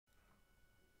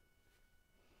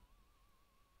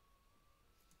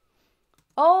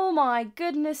Oh my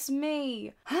goodness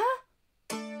me. Huh?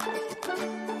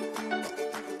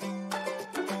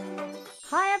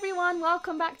 Hi everyone,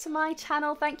 welcome back to my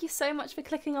channel. Thank you so much for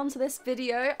clicking onto this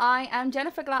video. I am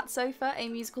Jennifer Glatzhofer, a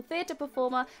musical theatre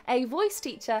performer, a voice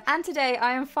teacher, and today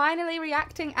I am finally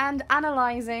reacting and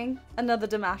analysing another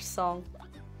DIMASH song.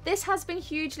 This has been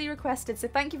hugely requested, so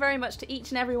thank you very much to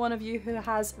each and every one of you who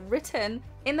has written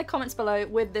in the comments below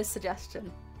with this suggestion.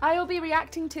 I will be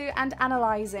reacting to and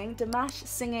analysing DIMASH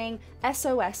singing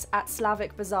SOS at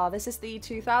Slavic Bazaar. This is the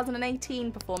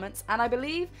 2018 performance, and I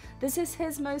believe this is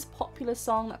his most popular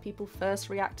song that people first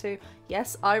react to.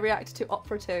 Yes, I reacted to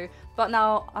opera too, but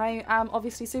now I am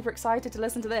obviously super excited to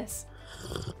listen to this.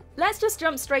 Let's just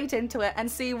jump straight into it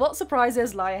and see what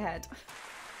surprises lie ahead.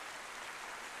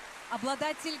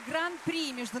 Обладатель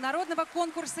гран-при международного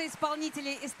конкурса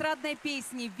исполнителей эстрадной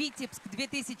песни «Витебск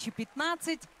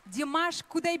 2015» Димаш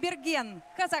Кудайберген,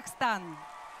 Казахстан.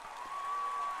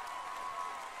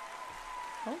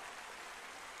 Oh,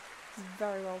 he's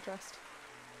very well dressed.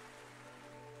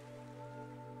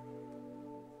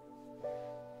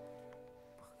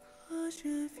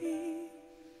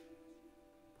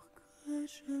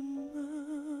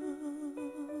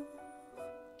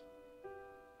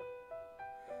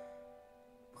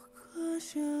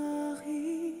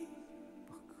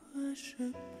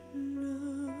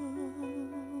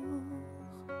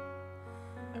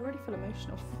 I already feel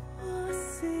emotional.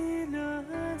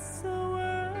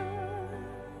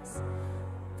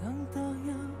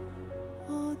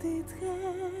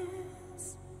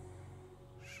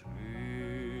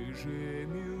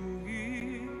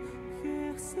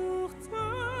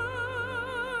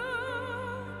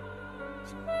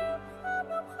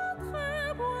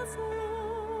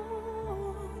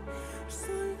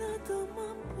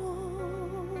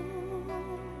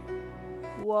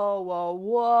 Whoa, whoa,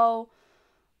 whoa,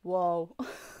 whoa.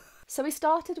 So we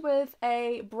started with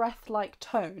a breath-like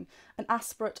tone, an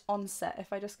aspirate onset.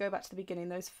 If I just go back to the beginning,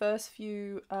 those first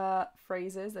few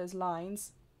phrases, those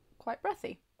lines, quite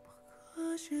breathy.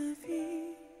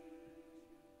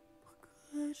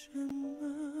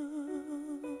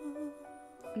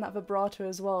 And that vibrato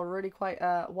as well, really quite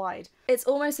wide. It's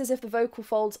almost as if the vocal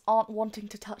folds aren't wanting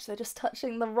to touch, they're just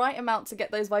touching the right amount to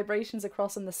get those vibrations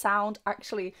across and the sound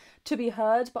actually to be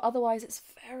heard, but otherwise it's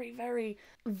very, very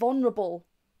vulnerable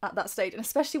at that stage, and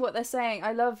especially what they're saying.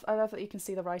 I love that you can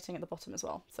see the writing at the bottom as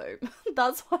well, so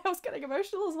that's why I was getting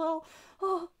emotional as well.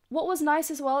 Oh. What was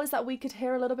nice as well is that we could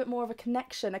hear a little bit more of a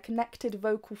connection, a connected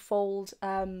vocal fold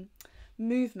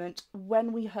movement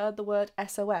when we heard the word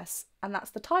SOS, and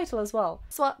that's the title as well.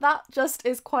 So that just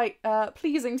is quite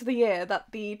pleasing to the ear,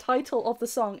 that the title of the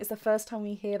song is the first time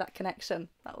we hear that connection.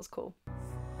 That was cool.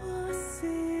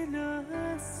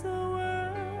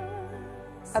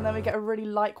 And then we get a really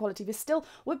light quality.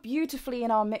 We're beautifully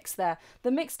in our mix there.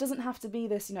 The mix doesn't have to be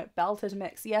this, you know, belted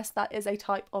mix. Yes, that is a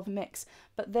type of mix,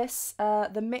 but this,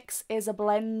 the mix is a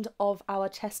blend of our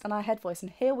chest and our head voice,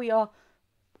 and here we are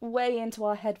way into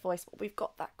our head voice, but we've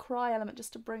got that cry element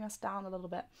just to bring us down a little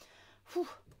bit. Whew.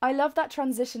 I love that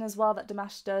transition as well that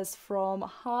DIMASH does from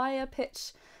higher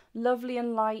pitch, lovely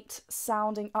and light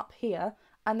sounding up here,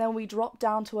 and then we drop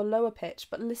down to a lower pitch,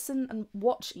 but listen and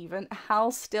watch even how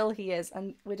still he is,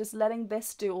 and we're just letting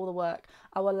this do all the work.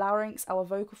 Our larynx, our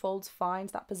vocal folds find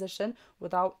that position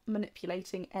without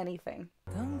manipulating anything.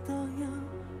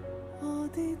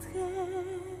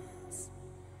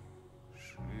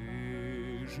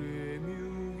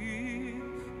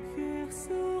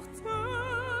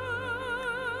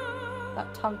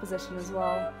 That tongue position as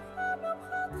well.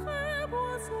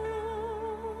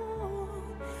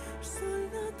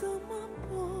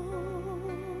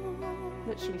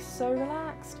 Literally so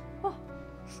relaxed. Oh.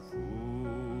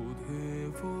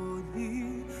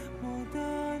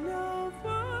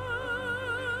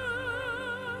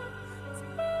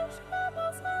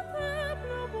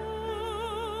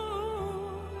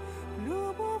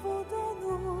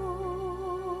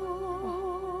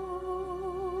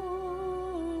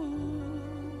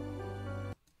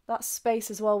 That space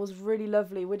as well was really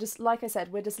lovely. We're just, like I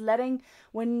said,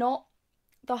 we're not,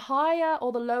 the higher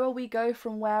or the lower we go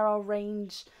from where our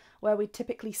range, where we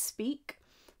typically speak,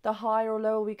 the higher or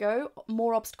lower we go,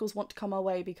 more obstacles want to come our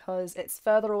way because it's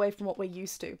further away from what we're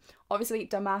used to. Obviously,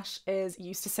 DIMASH is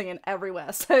used to singing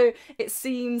everywhere, so it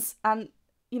seems, and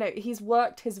you know, he's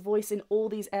worked his voice in all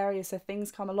these areas, so things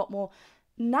come a lot more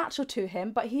natural to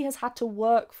him, but he has had to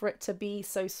work for it to be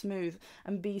so smooth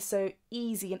and be so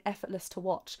easy and effortless to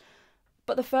watch.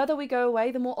 But the further we go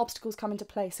away, the more obstacles come into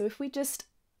play. So if we just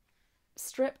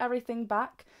strip everything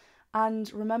back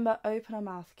and remember, open our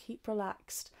mouth, keep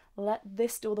relaxed, let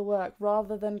this do all the work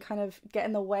rather than kind of get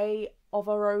in the way of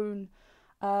our own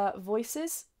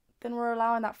voices, then we're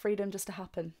allowing that freedom just to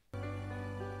happen.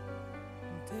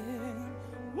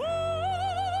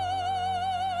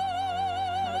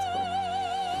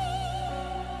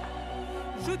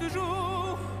 Jeu de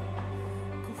jour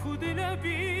qu'au fond de la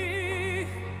vie,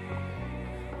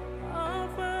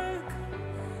 avec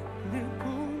les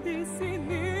bons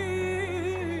dessinés.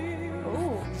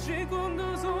 J'ai comme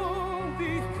deux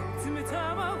envies, tu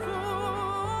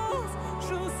métamorphoses.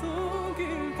 Je sens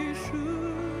quelque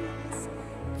chose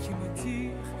qui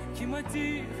m'attire, qui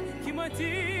m'attire, qui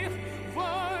m'attire.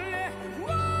 Voler.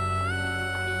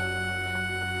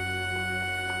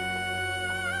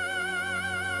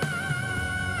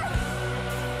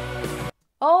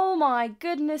 Oh my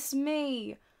goodness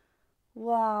me.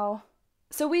 Wow.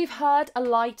 So we've heard a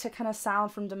lighter kind of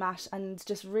sound from DIMASH and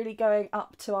just really going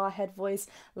up to our head voice,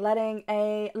 letting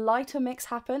a lighter mix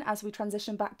happen as we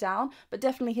transition back down, but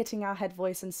definitely hitting our head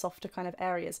voice in softer kind of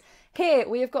areas. Here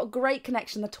we have got great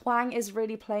connection. The twang is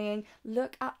really playing.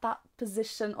 Look at that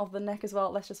position of the neck as well.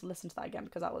 Let's just listen to that again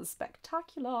because that was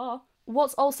spectacular.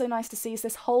 What's also nice to see is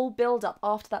this whole build up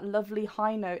after that lovely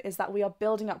high note is that we are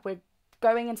building up. We're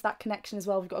going into that connection as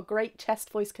well. We've got a great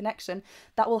chest voice connection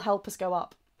that will help us go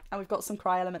up. And we've got some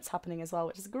cry elements happening as well,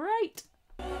 which is great.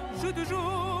 We're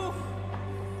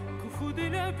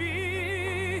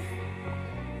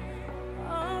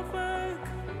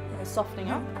softening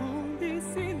up.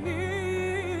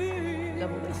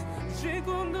 Double this.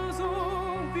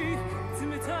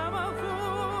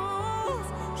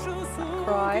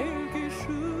 Cry.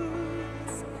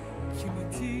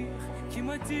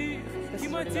 This is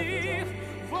really lovely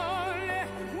as well.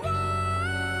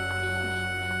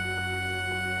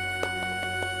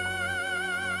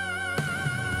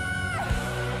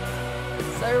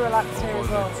 So relaxed here as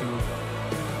well.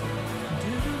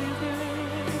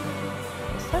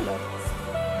 Solo.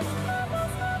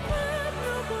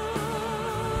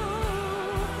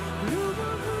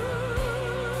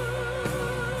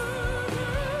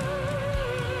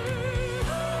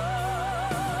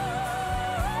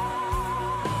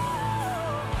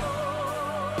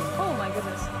 Oh my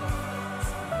goodness.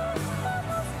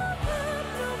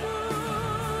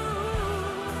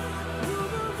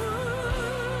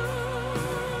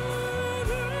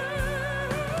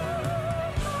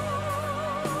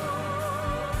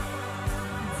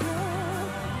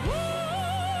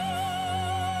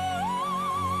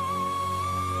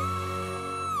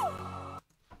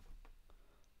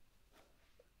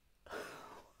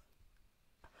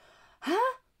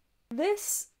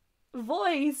 This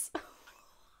voice,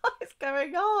 what is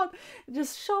going on?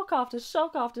 Just shock after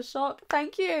shock after shock.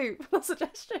 Thank you for the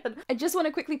suggestion. I just want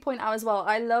to quickly point out as well,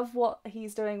 I love what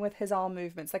he's doing with his arm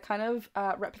movements. They're kind of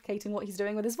replicating what he's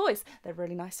doing with his voice. They're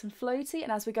really nice and floaty,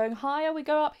 and as we're going higher, we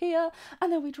go up here,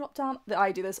 and then we drop down.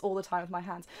 I do this all the time with my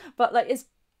hands, but like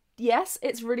yes,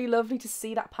 it's really lovely to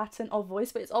see that pattern of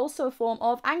voice, but it's also a form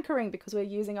of anchoring because we're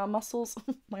using our muscles,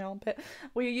 my armpit,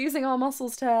 we're using our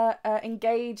muscles to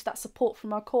engage that support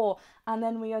from our core, and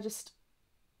then we are just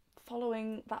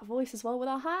following that voice as well with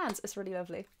our hands. It's really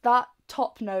lovely. That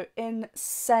top note,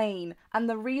 insane. And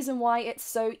the reason why it's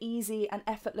so easy and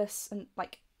effortless and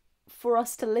like for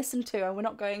us to listen to, and we're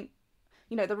not going,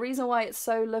 you know, the reason why it's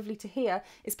so lovely to hear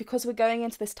is because we're going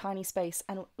into this tiny space,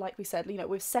 and like we said, you know,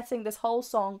 we're setting this whole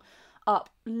song up,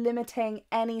 limiting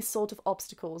any sort of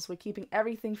obstacles. We're keeping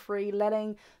everything free,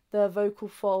 letting the vocal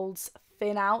folds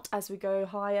thin out as we go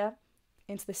higher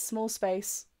into this small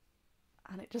space,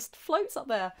 and it just floats up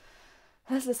there.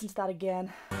 Let's listen to that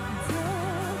again. The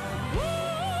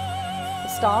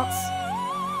starts.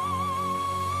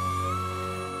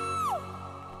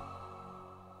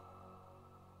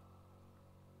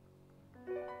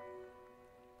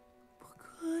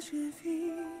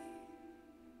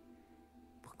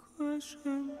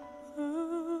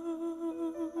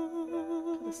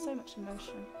 There's so much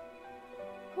emotion.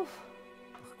 Oof.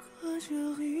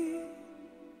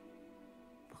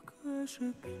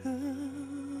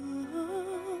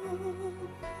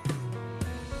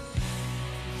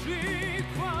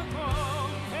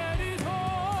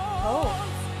 Oh.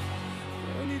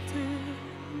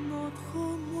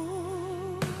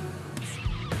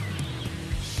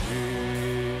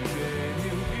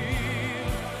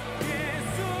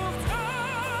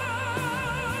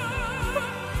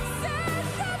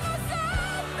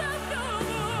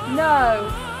 No.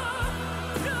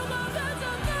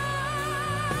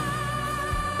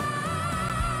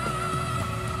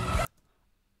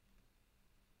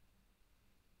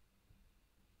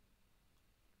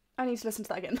 I need to listen to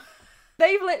that again.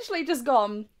 They've literally just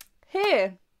gone,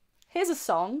 here's a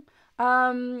song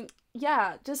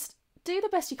Yeah, just do the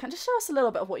best you can. Just show us a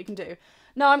little bit of what you can do.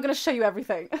 No, I'm going to show you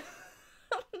everything.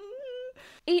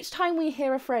 Each time we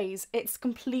hear a phrase, it's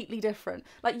completely different.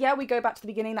 Like, yeah, we go back to the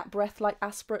beginning, that breath-like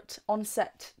aspirate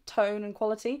onset tone and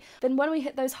quality. Then when we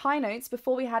hit those high notes,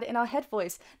 before we had it in our head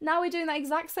voice, now we're doing that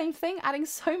exact same thing, adding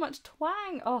so much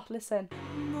twang. Oh, listen.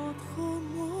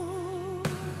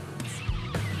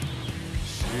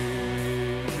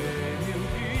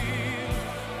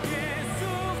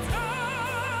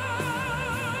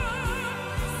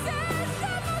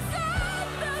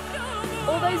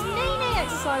 All those nay-nay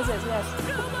exercises, yes.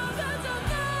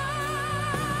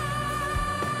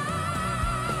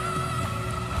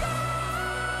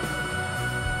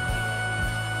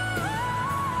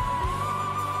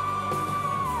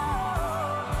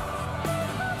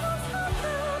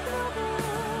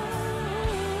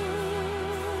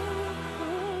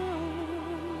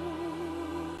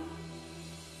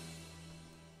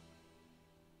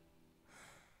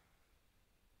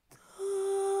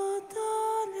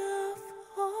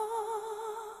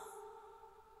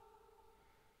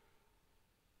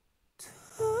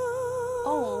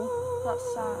 Oh,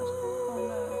 that's sad. Oh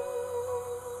no.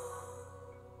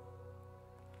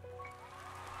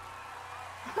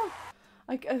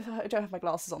 I don't have my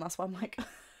glasses on, that's why I'm like,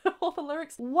 all the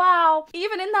lyrics. Wow!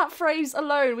 Even in that phrase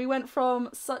alone, we went from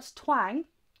such twang,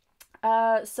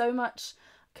 so much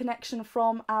connection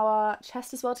from our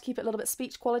chest as well to keep it a little bit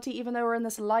speech quality, even though we're in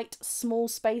this light, small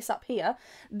space up here.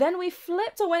 Then we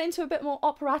flipped or went into a bit more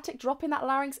operatic, dropping that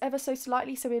larynx ever so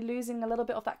slightly, so we're losing a little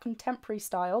bit of that contemporary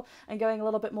style and going a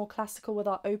little bit more classical with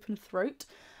our open throat.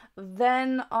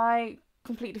 Then I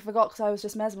completely forgot because I was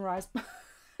just mesmerised.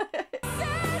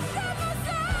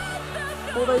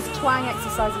 All those twang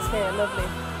exercises here, lovely.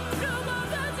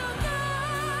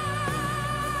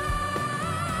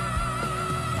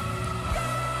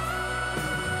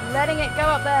 Letting it go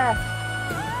up there.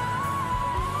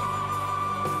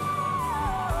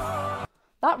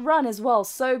 That run as well,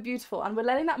 so beautiful. And we're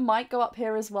letting that mic go up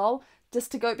here as well,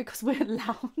 just to go because we're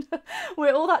loud.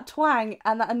 We're all that twang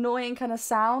and that annoying kind of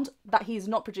sound that he's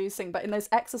not producing. But in those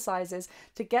exercises,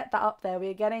 to get that up there,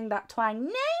 we're getting that twang, nay,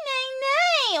 nay,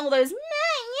 nay, all those nay,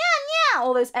 yeah, yeah,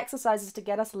 all those exercises to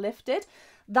get us lifted.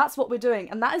 That's what we're doing.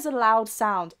 And that is a loud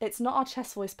sound. It's not our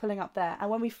chest voice pulling up there. And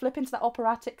when we flip into that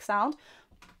operatic sound,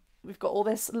 we've got all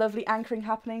this lovely anchoring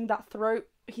happening, that throat,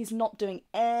 he's not doing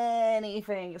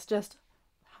anything, it's just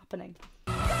happening.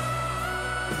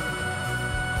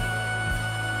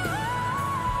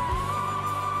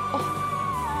 Oh,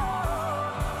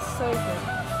 so good.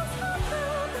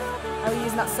 And we're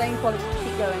using that same quality to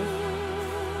keep going.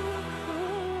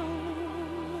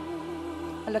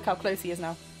 And look how close he is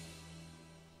now.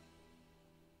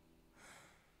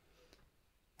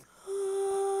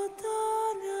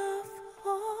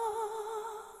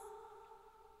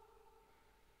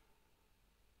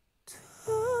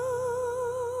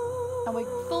 And we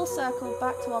full circle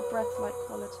back to our breath-like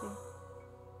quality.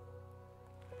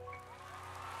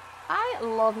 I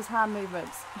love his hand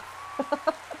movements.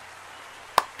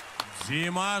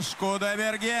 DIMASH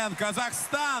KUDAIBERGEN,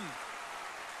 Kazakhstan.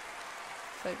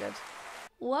 So good.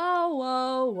 Wow,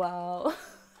 wow, wow.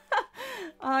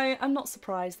 I'm not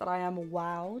surprised that I am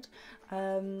wowed.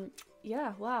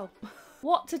 Yeah, wow.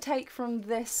 What to take from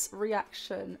this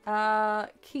reaction?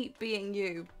 Keep being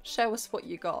you. Show us what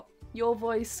you got. Your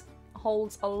voice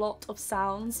holds a lot of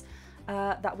sounds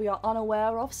that we are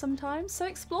unaware of sometimes, so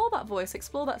explore that voice,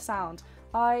 explore that sound.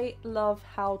 I love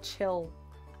how chill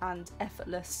and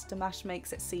effortless DIMASH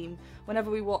makes it seem. Whenever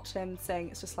we watch him sing,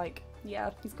 it's just like, yeah,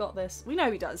 he's got this. We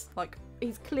know he does. Like,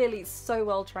 he's clearly so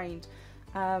well trained,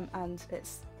 and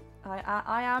it's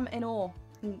I am in awe,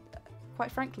 and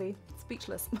quite frankly,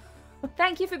 speechless.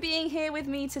 Thank you for being here with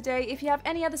me today. If you have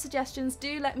any other suggestions,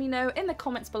 do let me know in the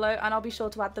comments below and I'll be sure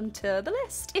to add them to the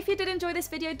list. If you did enjoy this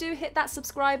video, do hit that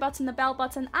subscribe button, the bell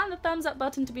button and the thumbs up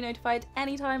button to be notified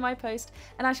anytime I post,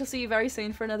 and I shall see you very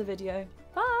soon for another video.